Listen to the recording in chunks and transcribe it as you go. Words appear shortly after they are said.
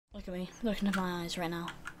Look at me. Look into my eyes right now.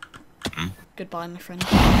 Mm. Goodbye, my friend.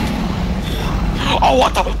 Oh,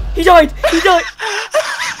 what the? He died! He died!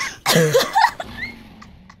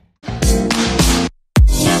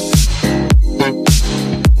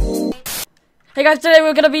 Hey guys, today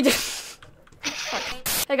we're gonna be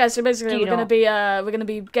Hey guys, so basically we're gonna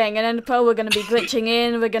be getting an end pearl, we're gonna be glitching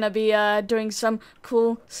in, we're gonna be doing some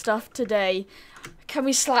cool stuff today. Can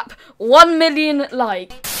we slap 1 million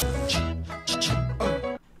likes?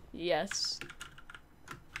 Yes.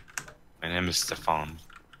 My name is Stefan.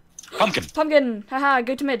 Pumpkin! Pumpkin! Haha,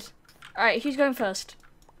 go to mid. Alright, who's going first?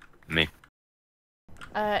 Me.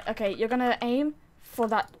 Okay, you're gonna aim for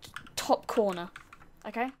that top corner.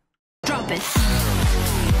 Okay? Drop it.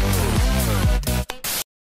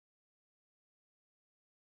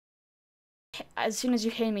 As soon as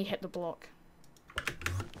you hear me hit the block.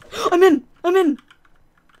 I'm in! I'm in!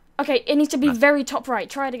 Okay, it needs to be very top right.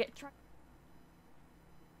 Try it again.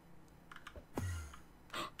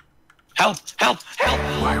 Help! Help! Help!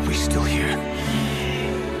 Why are we still here?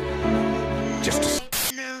 Just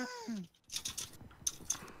No.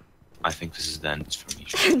 I think this is the end for me.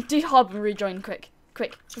 Do hub and rejoin quick.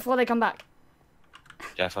 Quick, before they come back.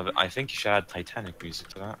 Jeff, I think you should add Titanic music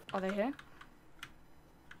to that. Are they here?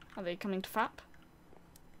 Are they coming to FAP?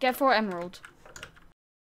 Get 4 emerald.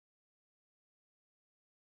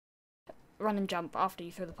 Run and jump after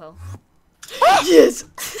you throw the pearl. Yes!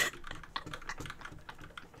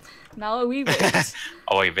 Now we wait.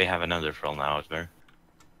 Oh wait, they have another pearl now out there.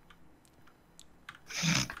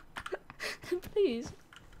 Please.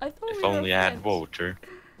 I thought If we were only I had friends. water.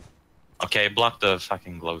 Okay, block the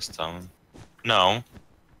fucking glowstone. No.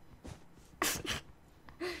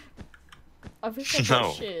 I wish I No.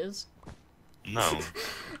 got shears. No.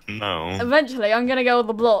 No. Eventually, I'm gonna go with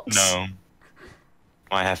the blocks. No.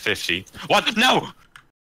 I have 50. What? No!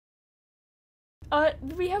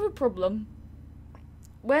 We have a problem.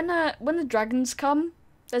 When the dragons come,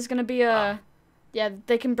 there's gonna be a... Yeah,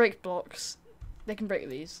 they can break blocks. They can break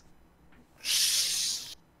these.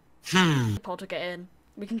 Paul to get in.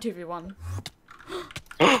 We can 2v1.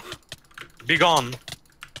 Be gone.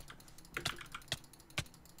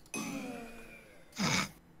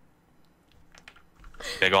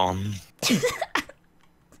 Be gone.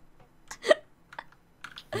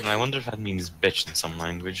 I wonder if that means bitch in some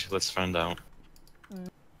language. Let's find out.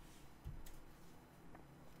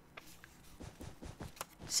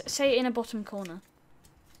 Say it in a bottom corner.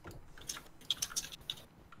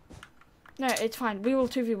 No, it's fine. We will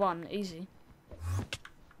 2v1. Easy.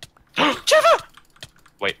 Trevor!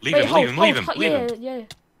 Wait, leave him, hold, leave him. Yeah.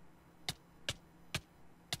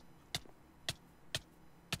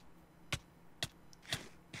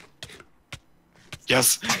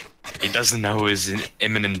 Yes! He doesn't know his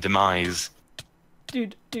imminent demise.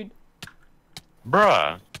 Dude.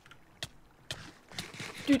 Bruh!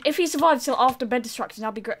 Dude, if he survives till after bed destruction,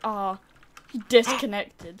 that'll be great. Ah, he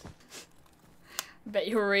disconnected. Bet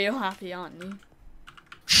you're real happy, aren't you?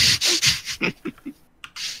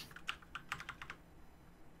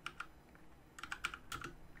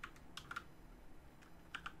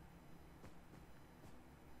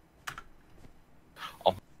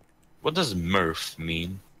 Oh, what does Murph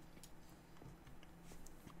mean?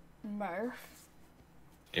 Murph?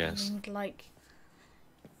 Yes. I mean, like...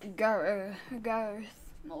 Gareth,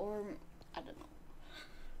 or... I don't know.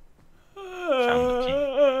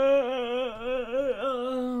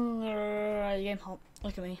 Game hop.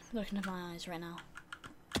 Look at me. Look into my eyes right now.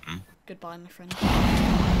 Mm. Goodbye, my friend.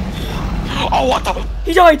 Oh, what the?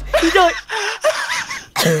 He died! He died!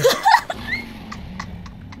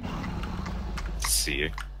 See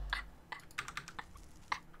you.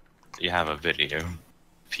 You have a video.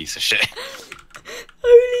 Piece of shit.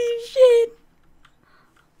 Holy shit!